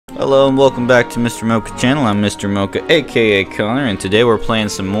Hello and welcome back to Mr. Mocha channel. I'm Mr. Mocha, aka Connor, and today we're playing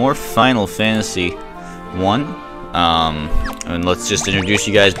some more Final Fantasy 1. And let's just introduce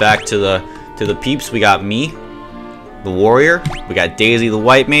you guys back to the peeps. We got me, the warrior. We got Daisy, the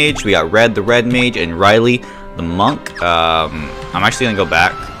white mage. We got Red, the red mage, and Riley, the monk. I'm actually gonna go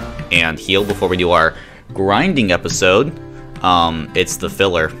back and heal before we do our grinding episode. It's the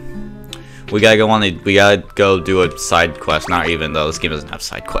filler. We gotta go do a side quest. Not even though this game doesn't have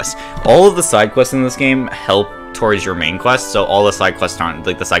side quests. All of the side quests in this game help towards your main quest, so all the side quests aren't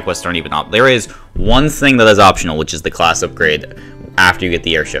even up. There is one thing that is optional, which is the class upgrade after you get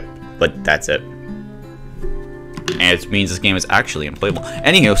the airship, but that's it. And it means this game is actually unplayable.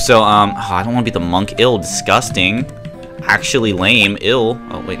 Anywho, so I don't want to be the monk. Ill, disgusting, actually lame. Ill.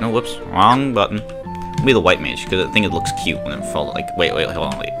 Oh wait, no, whoops, wrong button. I'll be the white mage because I think it looks cute when it falls. Like, wait,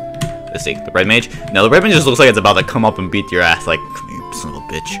 hold on, wait. Let's see, the red mage. No, the red mage just looks like it's about to come up and beat your ass. Like, you son of a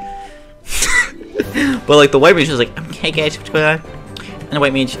bitch. But like the white mage is like, hey guys, what's going on? And the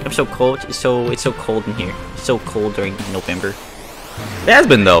white mage, I'm so cold. It's so cold in here. It's so cold during November. It has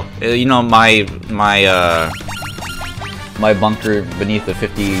been though. You know, my bunker beneath the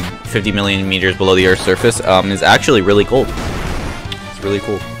 50 million meters below the Earth's surface is actually really cold. It's really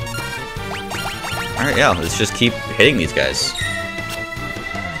cool. All right, yeah, let's just keep hitting these guys.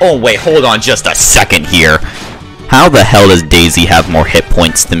 Oh wait, hold on just a second here. How the hell does Daisy have more hit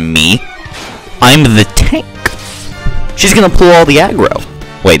points than me? I'm the tank. She's gonna pull all the aggro.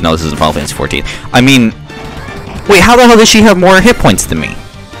 Wait, no, this isn't Final Fantasy 14. I mean, wait, how the hell does she have more hit points than me?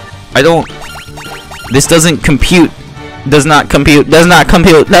 I don't... This doesn't compute. Does not compute. Does not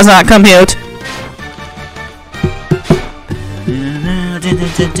compute. Does not compute.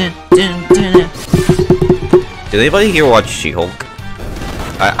 Did anybody here watch She-Hulk?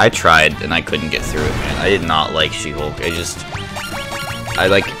 I tried and I couldn't get through it, man. I did not like She-Hulk. It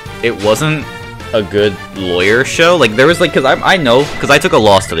wasn't a good lawyer show. Like, there was like, because I took a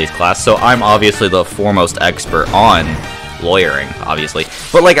law studies class, so I'm obviously the foremost expert on lawyering, obviously.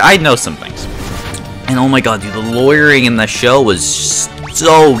 But like, I know some things. And oh my god, dude, the lawyering in the show was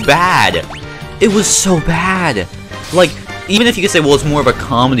so bad. It was so bad. Like, even if you could say, well, it's more of a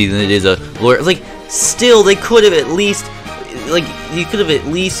comedy than it is a lawyer, like, still, they could have at least... Like, you could have at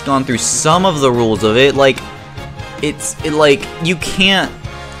least gone through some of the rules of it. Like, you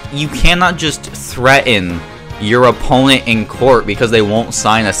cannot just threaten your opponent in court because they won't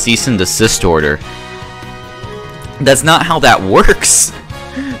sign a cease and desist order. That's not how that works.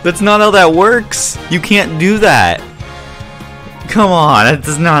 That's not how that works. You can't do that. Come on,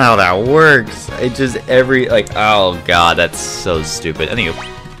 that's not how that works. It just oh god, that's so stupid. Anyway.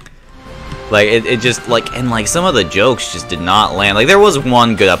 Like, it just, like, and, like, some of the jokes just did not land. Like, there was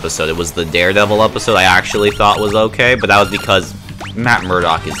one good episode. It was the Daredevil episode I actually thought was okay, but that was because Matt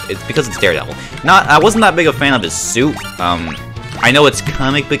Murdock it's because it's Daredevil. I wasn't that big a fan of his suit. I know it's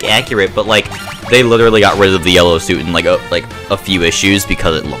comic book accurate, but, like, they literally got rid of the yellow suit in, like, a few issues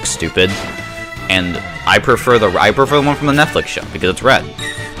because it looks stupid. And I prefer the one from the Netflix show because it's red.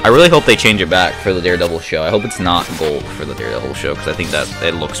 I really hope they change it back for the Daredevil show. I hope it's not gold for the Daredevil show, because I think that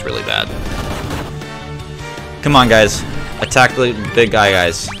it looks really bad. Come on, guys. Attack the big guy,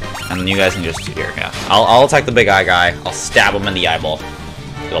 guys. And then you guys can just... Here, yeah. I'll attack the big guy. I'll stab him in the eyeball.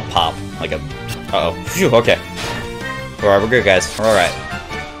 It'll pop like a... Uh-oh. Phew, okay. Alright, we're good, guys. We're alright.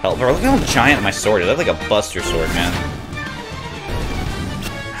 Hell, look how giant my sword is. That's like a Buster sword, man.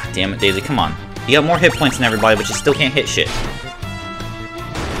 Damn it, Daisy. Come on. You got more hit points than everybody, but you still can't hit shit.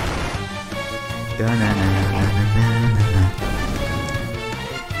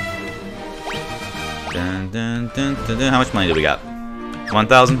 How much money do we got?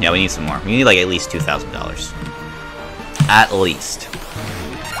 1,000? Yeah, we need some more. We need like at least $2,000. At least.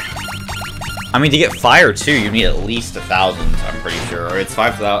 I mean, to get fire too, you need at least 1,000. I'm pretty sure, or it's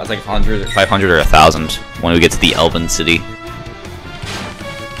 5,000. It's like 500 or 1,000 when we get to the Elven City.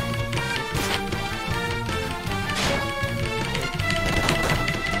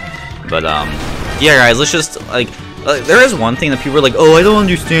 But yeah, guys, let's just, like, there is one thing that people are like, oh, I don't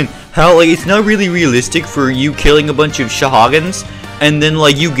understand how, like, it's not really realistic for you killing a bunch of Shahagans and then,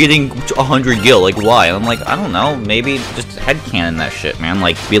 like, you getting 100 gil. Like, why? And I'm like, I don't know, maybe just headcanon that shit, man.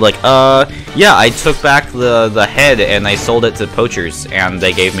 Like, be like, yeah, I took back the head and I sold it to poachers and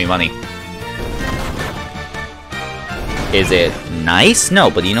they gave me money. Is it nice? No,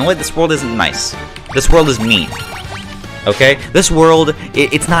 but you know what? This world isn't nice. This world is mean. Okay? This world,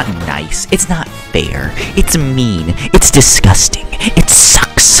 it's not nice. It's not fair. It's mean. It's disgusting. It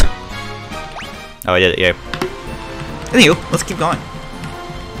sucks. Oh, I did it, yeah. Anywho, let's keep going.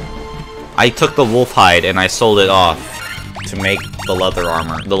 I took the wolf hide and I sold it off to make the leather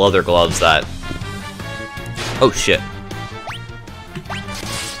armor, the leather gloves that... Oh, shit.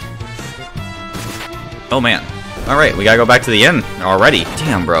 Oh, man. Alright, we gotta go back to the inn already.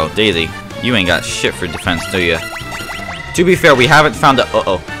 Damn, bro. Daisy, you ain't got shit for defense, do ya? To be fair, we haven't found a...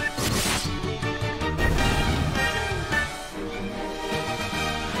 Uh-oh.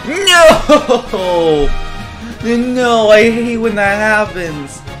 No! No, I hate when that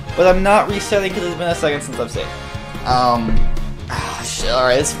happens. But I'm not resetting because it's been a second since I've saved. Shit,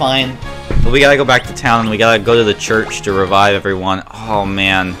 alright, it's fine. But we gotta go back to town and we gotta go to the church to revive everyone. Oh,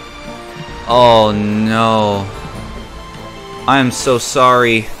 man. Oh, no. I am so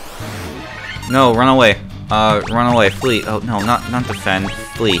sorry. No, run away. Run away. Flee. Oh, no, not defend.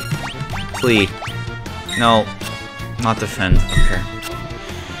 Flee. Flee. No. Not defend. Okay.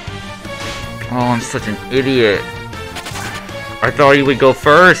 Oh, I'm such an idiot. I thought he would go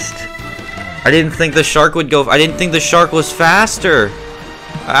first. I didn't think the shark would go. I didn't think the shark was faster.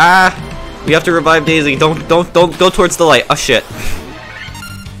 Ah, we have to revive Daisy. Don't go towards the light. Oh shit.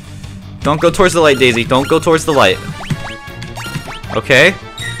 Don't go towards the light, Daisy. Don't go towards the light. Okay.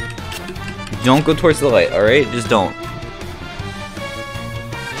 Don't go towards the light. All right, just don't.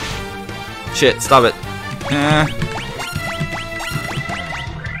 Shit, stop it.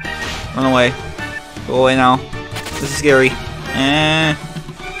 Run away. Go away now. This is scary. Yeah.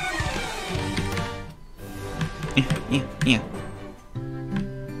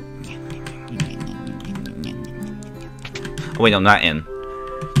 Oh, wait, no, not in.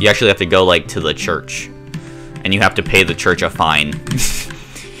 You actually have to go, like, to the church. And you have to pay the church a fine.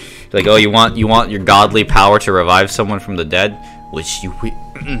 Like, oh, you want your godly power to revive someone from the dead?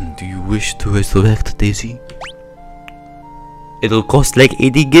 Do you wish to resurrect Daisy? It'll cost like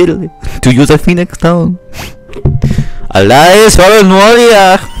 80 gil to use a phoenix down. Alias Fallen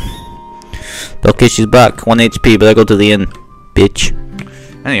Warrior! Okay, she's back. 1 HP, but I go to the inn. Bitch.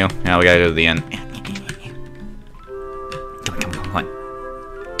 Anyway, now we gotta go to the inn. Come on.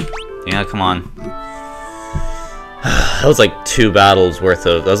 Yeah, come on. That was like 2 battles worth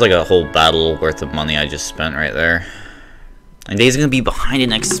of... That was like a whole battle worth of money I just spent right there. And Daisy's gonna be behind in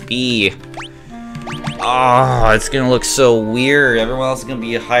XP. Oh, it's gonna look so weird. Everyone else is gonna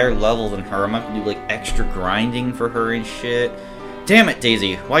be a higher level than her. I'm gonna have to do like extra grinding for her and shit. Damn it,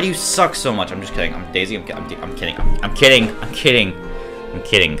 Daisy. Why do you suck so much? I'm just kidding. I'm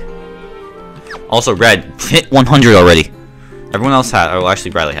kidding. Also, Red hit 100 already. Everyone else has. Oh,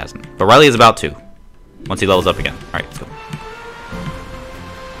 actually, Riley hasn't. But Riley is about to. Once he levels up again. Alright, let's go.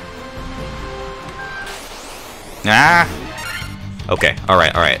 Ah! Okay,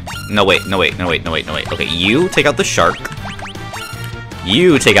 alright. No, wait. Okay, you take out the shark.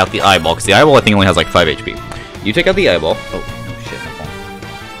 You take out the eyeball, because the eyeball I think only has like 5 HP. You take out the eyeball. Oh, no shit, my phone.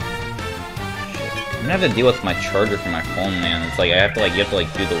 Shit. I'm gonna have to deal with my charger for my phone, man. It's like, you have to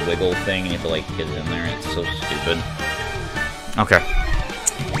do the wiggle thing, and you have to like get it in there, and it's so stupid. Okay.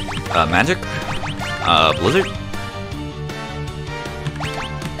 Magic? Blizzard?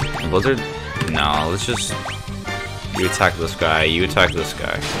 Blizzard? No, let's just... You attack this guy, you attack this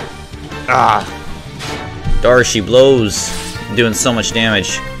guy. Ah! Darcy blows. Doing so much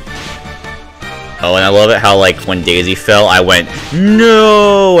damage. Oh, and I love it how, like, when Daisy fell, I went,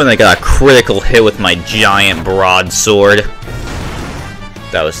 no! And I got a critical hit with my giant broadsword.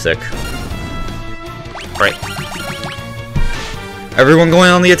 That was sick. Alright. Everyone going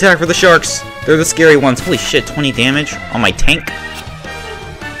on the attack for the sharks. They're the scary ones. Holy shit, 20 damage on my tank.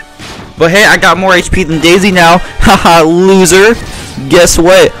 But hey, I got more HP than Daisy now. Haha, loser. Guess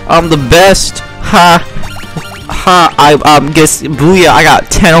what? I'm the best. Ha. Ha. Guess, booyah, I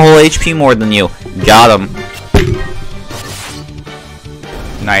got 10 whole HP more than you. Got him.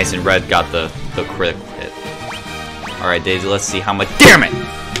 Nice, and Red got the critical hit. Alright, Daisy, let's see how much. Damn it!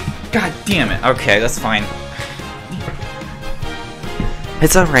 God damn it. Okay, that's fine.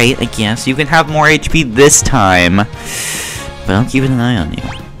 It's alright, I guess. You can have more HP this time. But I'll keep an eye on you.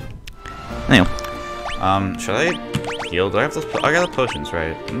 Anyway. Should I heal? Do I have those? I got the potions,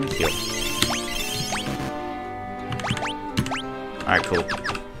 right? Let me heal. Alright, cool.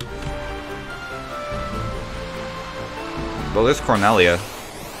 Well, there's Cornelia.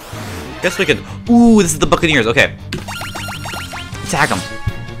 Guess we could... Ooh, this is the Buccaneers. Okay. Attack them.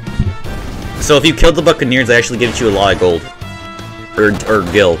 So if you killed the Buccaneers, they actually give you a lot of gold. Or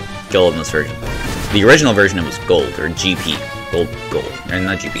gil in this version. The original version it was gold, or GP. Gold. And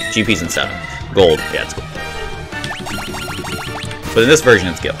not GP. GP's in 7. Gold. Yeah, it's gold. But in this version,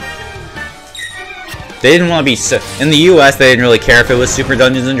 it's gil. They didn't want to be in the US, they didn't really care if it was Super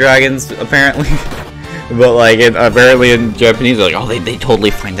Dungeons and Dragons, apparently. But like, apparently in Japanese, they're like, oh, they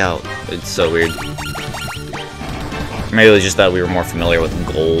totally find out. It's so weird. Maybe it was just that we were more familiar with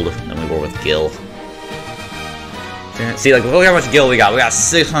Gold than we were with Gil. See, like, look how much Gil we got. We got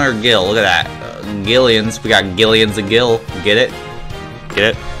 600 Gil. Look at that. Gillions. We got Gillions of Gil. Get it? Get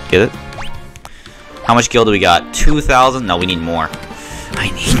it? Get it? How much Gil do we got? 2,000? No, we need more. I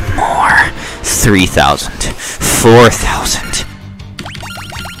need more. 3,000. 4,000.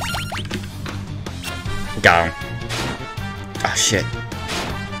 Got him. Oh, shit.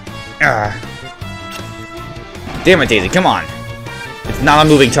 Damn it, Daisy, come on. It's not a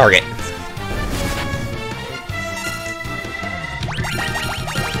moving target.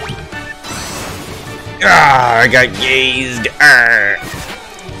 I got gazed.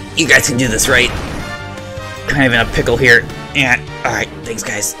 You guys can do this, right? Kind of in a pickle here. Yeah. Alright, thanks,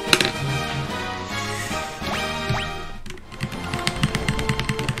 guys.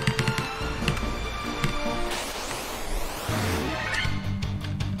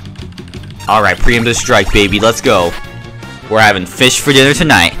 Alright, preemptive strike, baby. Let's go. We're having fish for dinner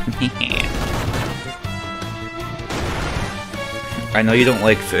tonight. I know you don't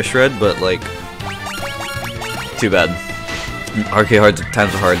like fish, Red, but, like... Too bad. RK hard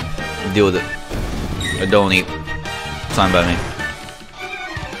times are hard. Deal with it. I don't eat. It's fine by me.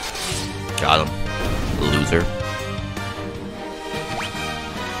 Got him. Loser.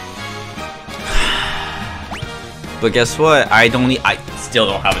 But guess what? I don't eat. I still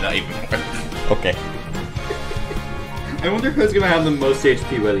don't have enough even more. Okay. I wonder who's gonna have the most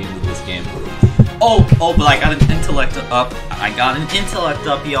HP by the end of this game. Oh, but I got an intellect up. I got an intellect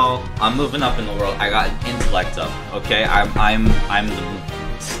up, y'all. I'm moving up in the world. I got an intellect up. Okay, I'm the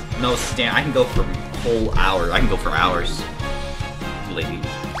most stand. I can go for whole hours. I can go for hours. Ladies.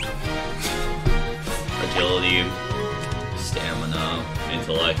 Agility, stamina,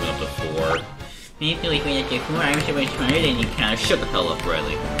 intellect up to 4. I feel like when you get 4, I'm so much smarter than you kind of shut the hell up,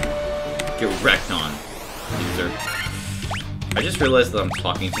 Riley. Get wrecked on, loser. I just realized that I'm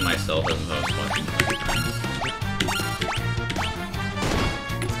talking to myself as if I was talking to my friends.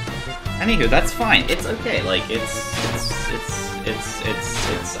 Anywho, that's fine. It's okay. Like it's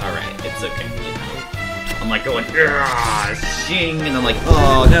alright. It's okay, you know. I'm like going, shing, and I'm like,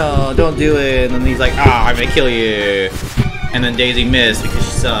 oh no, don't do it. And then he's like, I'm gonna kill you. And then Daisy missed because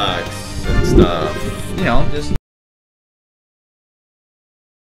she sucks and stuff. You know, just.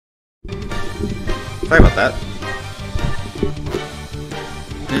 Sorry about that.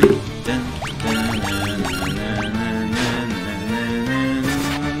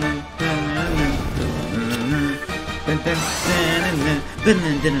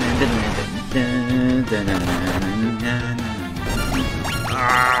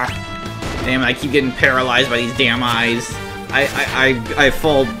 Damn it, I keep getting paralyzed by these damn eyes. I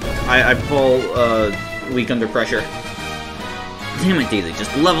fall weak under pressure. Damn it, Daisy,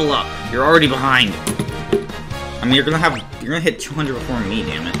 just level up. You're already behind. I mean, you're gonna hit 200 before me,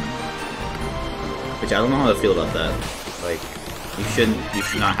 damn it. Which I don't know how to feel about that. Like, you should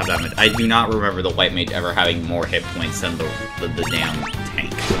not have that much. I do not remember the white mage ever having more hit points than the damn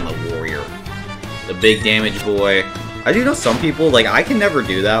tank, than the warrior. The big damage boy. I do know some people, like, I can never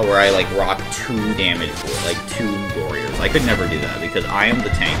do that where I, like, rock 2 damage boys, like, 2 warriors. I could never do that because I am the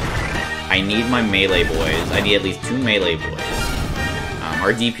tank. I need my melee boys. I need at least 2 melee boys.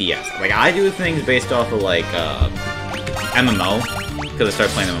 Or DPS. Like, I do things based off of, like, MMO. Because I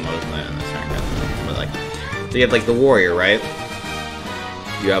started playing MMOs in the but, like, so you have, like, the warrior, right?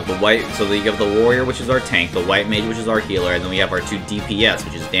 You have the white, so you have the warrior, which is our tank, the white mage, which is our healer, and then we have our 2 DPS,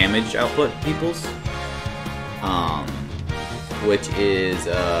 which is damage output peoples. Which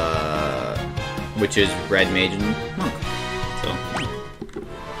is red mage and monk. So,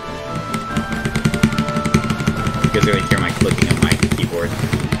 you guys really hear my clicking of my keyboard.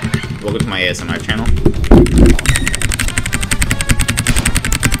 Welcome to my ASMR channel.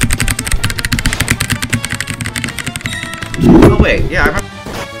 Oh wait, yeah, I remember.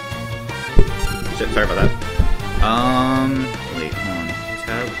 Shit, sorry about that. Wait, hold on.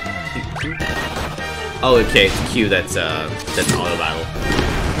 Tab, Q. Oh, okay, it's Q. That's auto battle.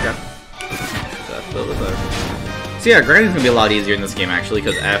 Yeah. That's a little bit better. So yeah, grinding's gonna be a lot easier in this game actually,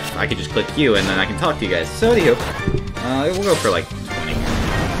 because F, I can just click Q and then I can talk to you guys. So anywho, we'll go for like 20 more.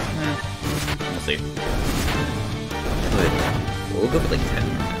 We'll see. But we'll go for like 10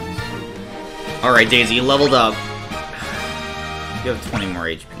 more minutes. Alright, Daisy, you leveled up. You have 20 more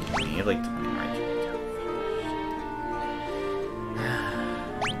HP than me. You have like 20 more HP.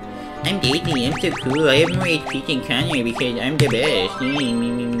 I'm Daisy, I'm so cool. I have more HP than Connor because I'm the best.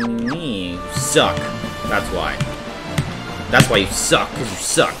 Me. Suck. That's why. That's why you suck, because you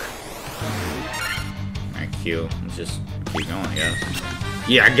suck. Alright, Q. Let's just keep going, I guess.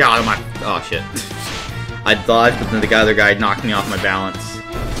 Yeah, I got him. Oh, shit. I dodged, but then the other guy knocked me off my balance.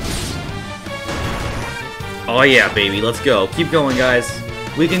 Oh yeah, baby, let's go. Keep going, guys.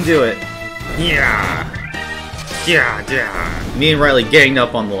 We can do it. Yeah. Yeah, yeah. Me and Riley ganged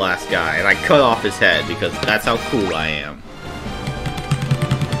up on the last guy, and I cut off his head because that's how cool I am.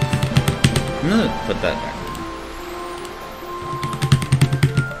 I'm gonna put that back.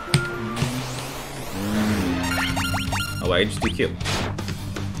 Oh, I just do Q.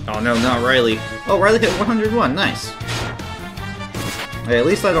 Oh no, not Riley. Oh, Riley hit 101. Nice. Hey, at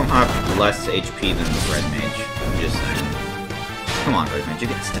least I don't have less HP than the Red Mage. I'm just saying. Come on, Red Mage, you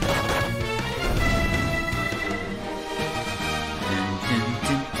get step up.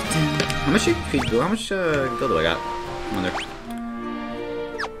 How much HP do? How much gold do I got? I wonder.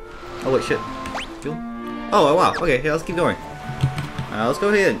 Oh wait, shit. Fuel? Oh wow. Okay, yeah, let's keep going. Let's go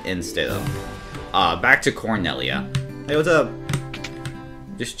ahead and insta though. Back to Cornelia. Hey, what's up?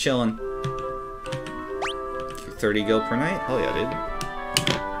 Just chilling. 30 gil per night? Hell yeah, dude.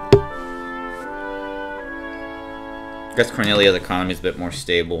 I guess Cornelia's economy is a bit more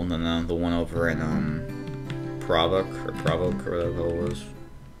stable than the one over in Provoke or whatever the hell it was.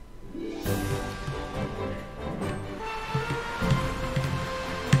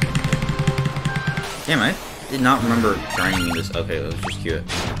 Damn, I did not remember grinding me this. Okay, let's just queue it.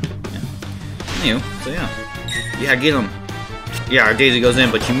 Yeah. So yeah. Yeah, get him. Yeah, Daisy goes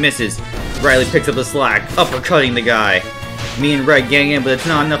in, but she misses. Riley picks up the slack, uppercutting the guy. Me and Red gang in, but it's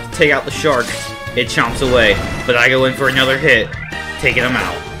not enough to take out the shark. It chomps away, but I go in for another hit, taking him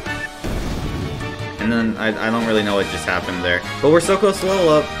out. And then I don't really know what just happened there. But we're so close to level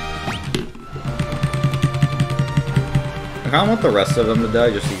up. I kinda want the rest of them to die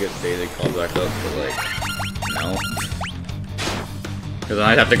just to get Daisy called back up, but like, no. Because then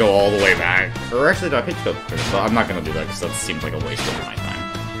I'd have to go all the way back. Or actually, no, I could go, but I'm not gonna do that because that seems like a waste of my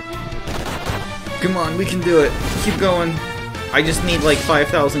time. Come on, we can do it. Keep going. I just need like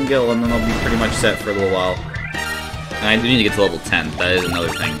 5,000 gil and then I'll be pretty much set for a little while. And I do need to get to level 10. That is another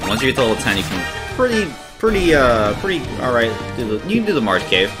thing. Once you get to level 10, you can pretty alright. You can do the Marsh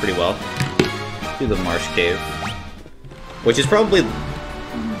Cave pretty well. Do the Marsh Cave. Which is probably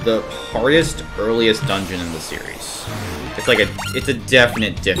the hardest, earliest dungeon in the series. It's like it's a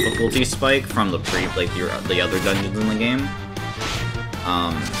definite difficulty spike from the the other dungeons in the game.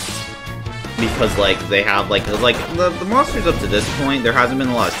 Because like they have like the monsters up to this point, there hasn't been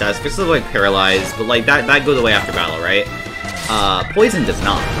a lot of stats. It's like paralyzed, but like that goes away after battle, right? Poison does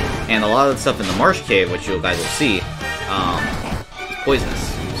not, and a lot of the stuff in the Marsh Cave, which you guys will see, is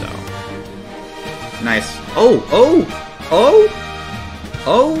poisonous. So nice.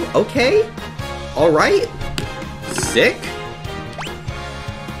 Oh, okay. Alright. Sick.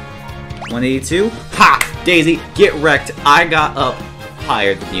 182. Ha! Daisy, get wrecked. I got up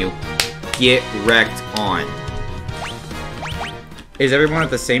higher than you. Get wrecked on. Is everyone at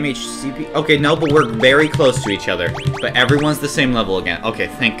the same HCP? Okay, no, but we're very close to each other. But everyone's the same level again. Okay,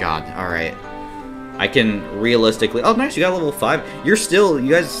 thank God. Alright. I can realistically... Oh, nice, you got level 5. You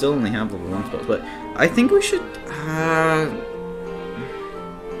guys still only have level 1 spells, but I think we should...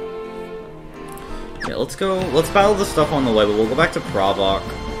 Yeah, let's battle the stuff on the way, but we'll go back to Provoke.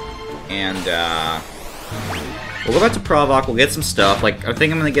 And, we'll go back to Provoke, we'll get some stuff. Like, I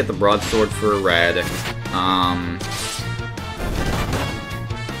think I'm gonna get the broadsword for Red. Yeah,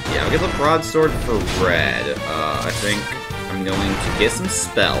 I'll get the broadsword for Red. I think I'm going to get some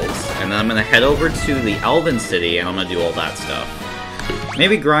spells, and then I'm gonna head over to the Elven City, and I'm gonna do all that stuff.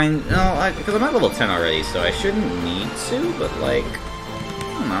 Maybe grind... No, because I'm at level 10 already, so I shouldn't need to, but, like...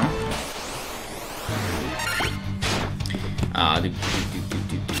 I don't know.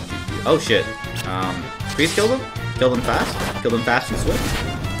 Oh shit. Please kill them? Kill them fast? Kill them fast and swift?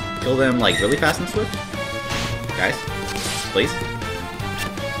 Kill them, like, really fast and swift? Guys? Please?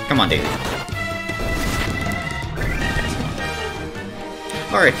 Come on, Daisy.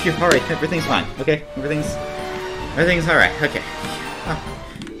 Alright, phew, alright, everything's fine. Okay, everything's alright, okay. Oh,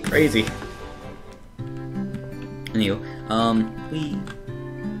 crazy. Anyway, we...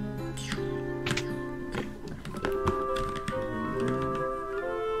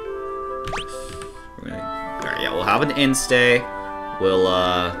 Alright, yeah, we'll have an instay. We'll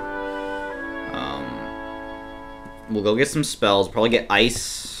go get some spells. Probably get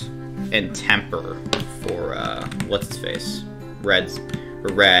ice and temper for what's its face,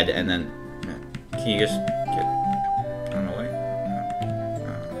 Red, and then can you just get on the way?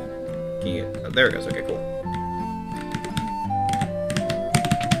 Can you get? Oh, there it goes. Okay, cool.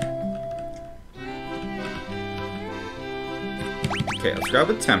 Okay, let's grab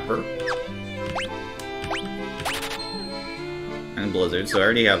a temper and blizzard. So I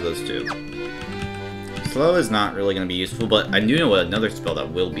already have those two. Slow is not really going to be useful, but I do know another spell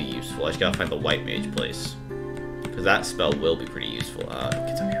that will be useful. I just gotta find the White Mage place. Because that spell will be pretty useful.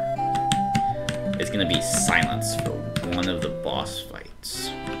 Get down here. It's going to be Silence for one of the boss fights.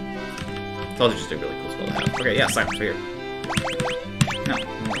 It's also just a really cool spell to have. Okay, yeah, Silence right here. No,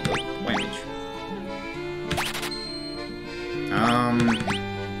 White Mage.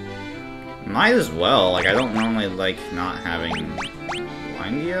 Might as well. Like, I don't normally like not having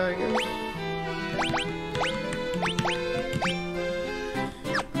Windia, I guess.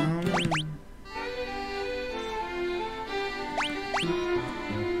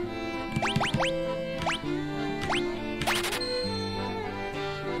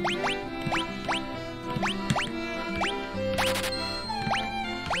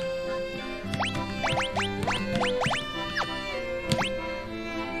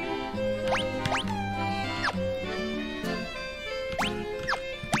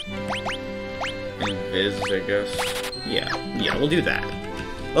 Invis, I guess. Yeah, we'll do that.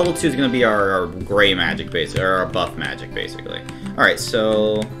 Level 2 is going to be our gray magic, basically, or our buff magic, basically. Alright,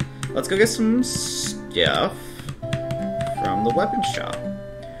 so let's go get some stuff from the weapon shop.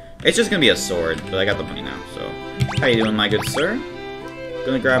 It's just going to be a sword, but I got the money now, so. How you doing, my good sir?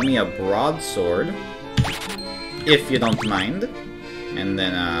 Gonna grab me a broadsword, if you don't mind. And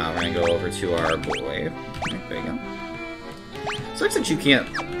then we're going to go over to our boy. There you go. Sucks that you can't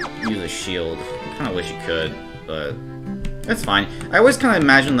use a shield. I kind of wish you could, but that's fine. I always kind of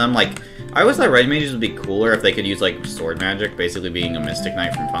imagine them like, I always thought Red Mages would be cooler if they could use like sword magic, basically being a Mystic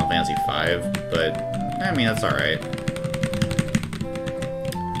Knight from Final Fantasy V, but I mean, that's alright.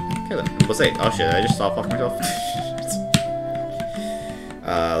 Okay then, let's say, oh shit, I just saw fuck myself.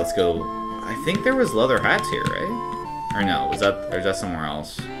 Let's go. I think there was leather hats here, right? Or no, or is that somewhere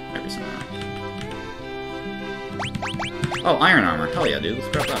else? Maybe somewhere else. Oh, iron armor. Hell yeah, dude. Let's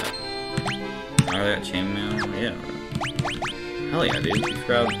grab that. Oh, that chainmail. Yeah. Hell yeah, dude. Let's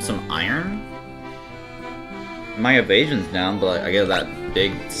grab some iron. My evasion's down, but I get that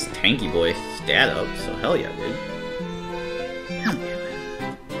big tanky boy stat up, so hell yeah, dude. Hell yeah.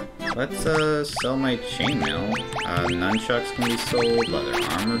 Let's sell my chainmail. Nunchucks can be sold, leather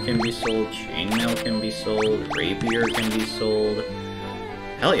armor can be sold, chainmail can be sold, rapier can be sold.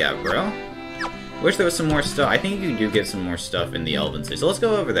 Hell yeah, bro. Wish there was some more stuff. I think you do get some more stuff in the Elven City. So let's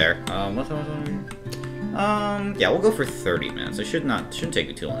go over there. Yeah, we'll go for 30 minutes. It shouldn't take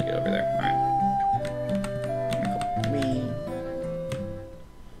me too long to get over there. Alright.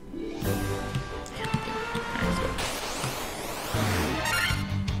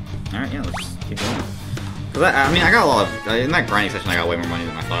 Alright, yeah, let's just keep going. Cause I mean, I got a lot of... in that grinding session, I got way more money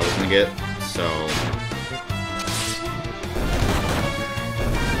than I thought I was gonna get, so...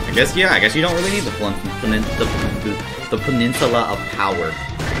 I guess you don't really need the Peninsula of Power.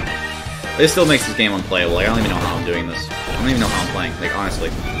 This still makes this game unplayable. Like, I don't even know how I'm doing this. I don't even know how I'm playing. Like,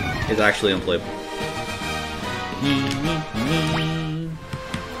 honestly. It's actually unplayable.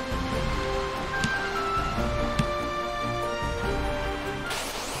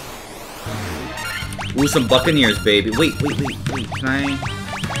 Ooh, some Buccaneers, baby. Wait. Can I...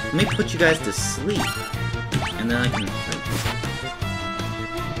 Let me put you guys to sleep. And then I can...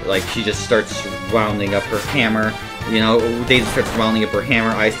 Like, she just starts rounding up her hammer. You know, Daisy starts rounding up her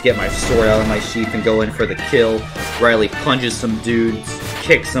hammer. I get my sword out of my sheath and go in for the kill. Riley punches some dudes,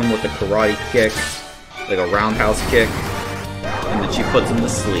 kicks them with a karate kick, like a roundhouse kick, and then she puts them to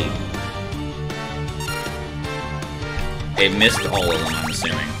sleep. They missed all of them, I'm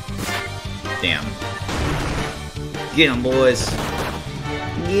assuming. Damn. Get them, boys.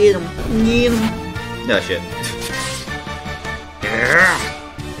 Get them. No shit. Yeah.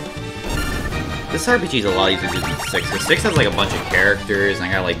 This RPG is a lot easier to do than 6, because 6 has like a bunch of characters, and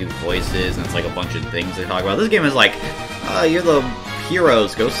I gotta like do voices, and it's like a bunch of things to talk about. This game is like, you're the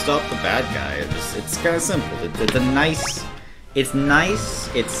heroes, go stop the bad guy. It's kind of simple. It's nice,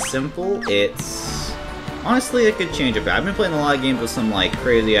 it's simple, it's... Honestly, it could change a bit. I've been playing a lot of games with some like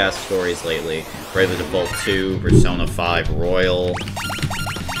crazy-ass stories lately. Bravely Default 2, Persona 5 Royal,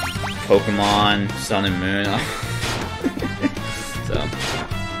 Pokemon, Sun and Moon. So...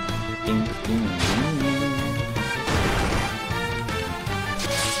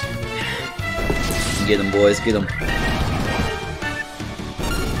 Get them, boys, get them.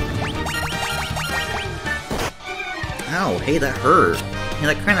 Ow, hey, that hurt. Hey,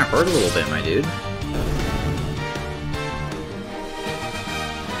 that kinda hurt a little bit, my dude.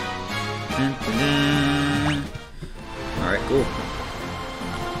 Alright, cool.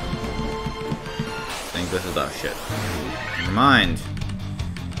 I think this is about shit. Never mind.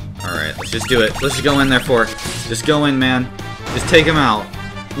 Alright, let's just do it. Let's just go in there for it. Just go in, man. Just take him out.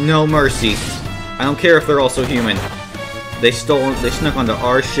 No mercy. I don't care if they're also human. They snuck onto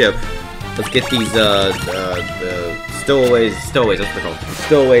our ship. Let's get these, the stowaways, that's what they're called.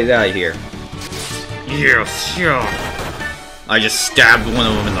 Stowaways out of here. Yes, yeah. I just stabbed one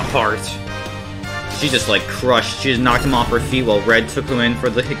of them in the heart. She just, like, crushed. She just knocked him off her feet while Red took him in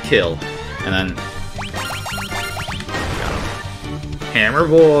for the kill. And then... Hammer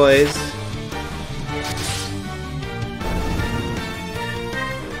boys!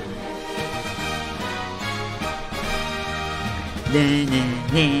 Ooh,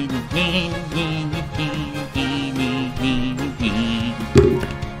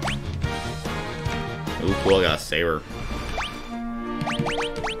 cool, I got a saber.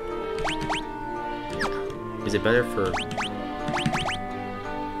 Is it better for...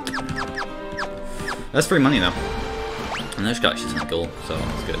 That's free money, though. And this guy, she's not gold, so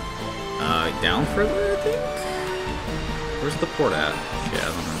that's good. Down further, I think? Where's the port at? Yeah, I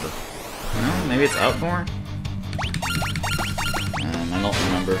don't remember. No, maybe it's out more? I don't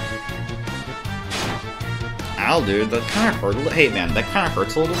remember. Ow, dude, that kind of hurt a little. Hey, man, that kind of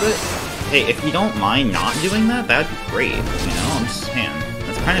hurts a little bit. Hey, if you don't mind not doing that, that'd be great. You know, I'm just saying.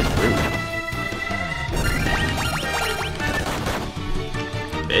 That's kind of rude.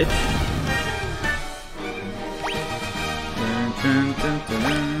 Bitch.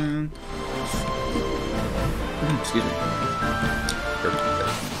 Excuse me.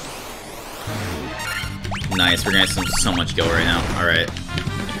 Nice, we're gonna have so much go right now. Alright.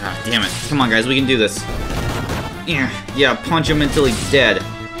 God damn it. Come on, guys, we can do this. Yeah, punch him until he's dead.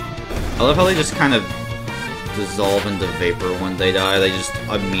 I love how they just kind of dissolve into vapor when they die. They just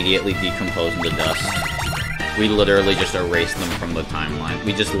immediately decompose into dust. We literally just erase them from the timeline.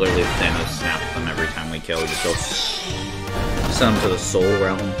 We just literally Thanos snap them every time we kill. We just go send them to the soul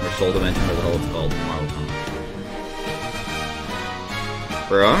realm, or soul dimension, or the hell it's called. Marvel Comics.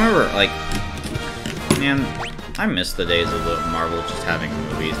 Bro, I remember, like, man, I miss the days of the Marvel just having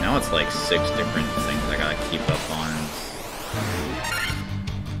movies. Now it's like 6 different things I gotta keep up on.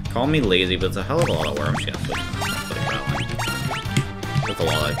 Call me lazy, but it's a hell of a lot of work. I'm just gonna switch that one. With a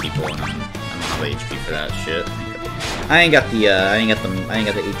lot of people, and I don't have the HP for that shit. I ain't got the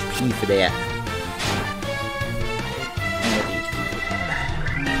HP for that.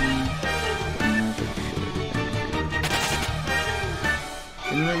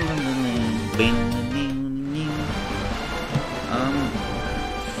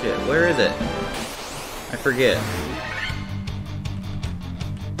 Shit, where is it? I forget.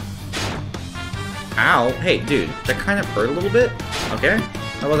 Ow! Hey, dude, that kind of hurt a little bit. Okay?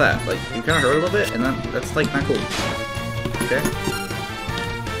 How about that? Like, you kind of hurt a little bit, and that's like not cool. Okay?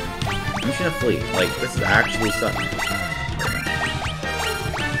 I'm just gonna flee. Like, this is actually sucking.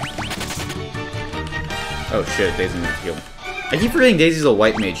 Oh shit, Daisy needs to heal. I keep forgetting Daisy's a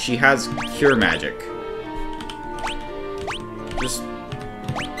white mage. She has cure magic. Just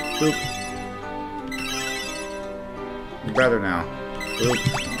boop. Rather now. Boop,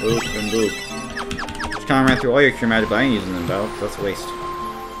 boop, and boop. Just kinda ran through all your cure magic, but I ain't using them, Belle. That's a waste.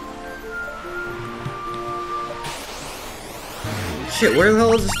 Shit, where the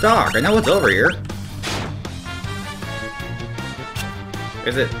hell is this dock? I know it's over here.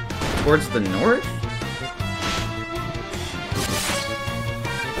 Is it towards the north?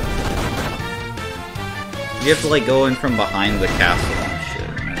 You have to, like, go in from behind the castle and shit.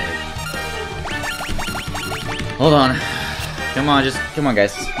 Hold on. Come on, come on,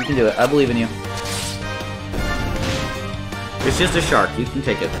 guys. You can do it. I believe in you. It's just a shark. You can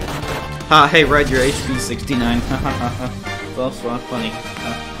take it. Ha, hey, Red, your HP 69. Ha ha ha ha. Well, so funny.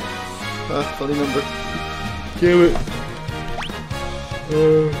 Funny number. Damn it.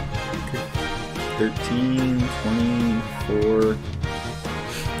 Okay. 13, 24.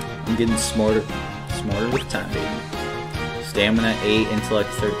 I'm getting smarter. Smarter with time, baby. Stamina 8, intellect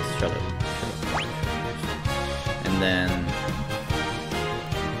 30. Shut up. And then,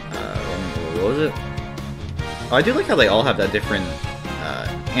 what was it? Oh, I do like how they all have that different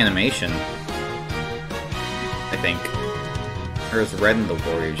animation. I think. Or is Red and the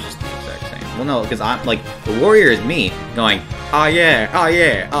Warrior just the exact same? Well, no, because I'm like the Warrior is me going, oh yeah, oh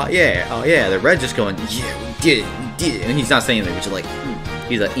yeah, oh yeah, oh yeah. The Red just going, yeah, we did it, and he's not saying anything, which is like,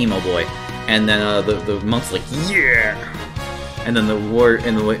 he's an emo boy. And then the monk's like, yeah! And then the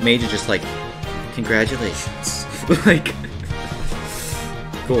mage is just like, congratulations. Like,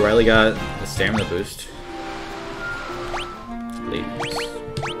 cool, Riley got a stamina boost. Please.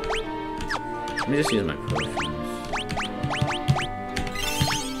 Let me just use my potions.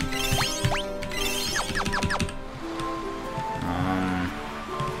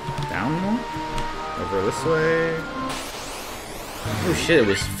 Down more? Over this way? Oh shit, it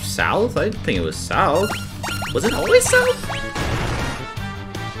was south? I didn't think it was south. Was it always south?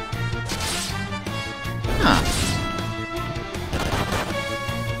 Huh.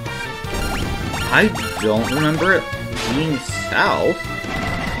 I don't remember it being south.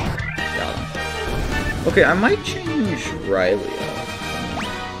 Got him. Okay, I might change Riley up.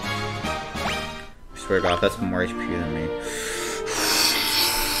 I swear to God, that's more HP than me.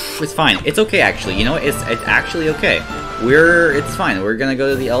 It's fine. It's okay, actually. You know what? It's actually okay. It's fine. We're gonna go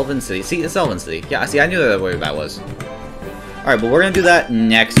to the Elven City. See, it's Elven City. Yeah, see, I knew that where that was. Alright, but we're gonna do that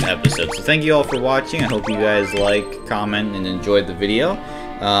next episode. So thank you all for watching. I hope you guys like, comment, and enjoyed the video.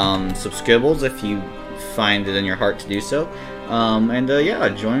 Subscribbles if you find it in your heart to do so. Yeah,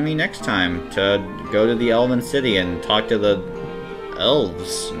 join me next time to go to the Elven City and talk to the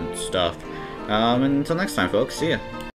elves and stuff. And until next time, folks. See ya.